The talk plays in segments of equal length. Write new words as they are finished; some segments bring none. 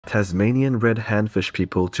Tasmanian red handfish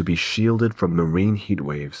people to be shielded from marine heat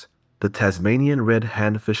waves. The Tasmanian red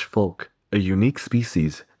handfish folk, a unique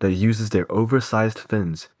species that uses their oversized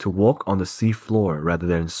fins to walk on the sea floor rather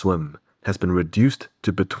than swim, has been reduced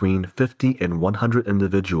to between 50 and 100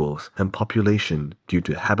 individuals in population due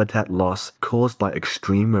to habitat loss caused by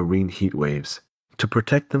extreme marine heat waves. To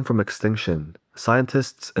protect them from extinction,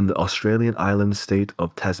 scientists in the Australian island state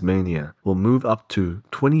of Tasmania will move up to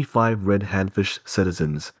 25 red handfish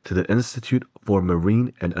citizens to the Institute for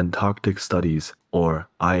Marine and Antarctic Studies, or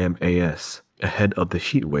IMAS, ahead of the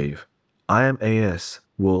heat wave. IMAS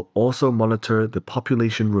will also monitor the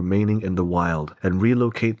population remaining in the wild and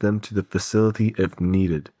relocate them to the facility if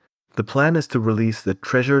needed. The plan is to release the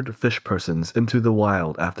treasured fish persons into the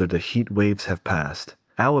wild after the heat waves have passed.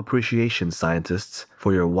 Our appreciation, scientists,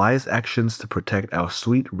 for your wise actions to protect our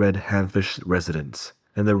sweet red handfish residents.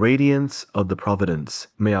 In the radiance of the Providence,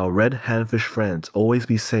 may our red handfish friends always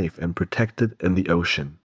be safe and protected in the ocean.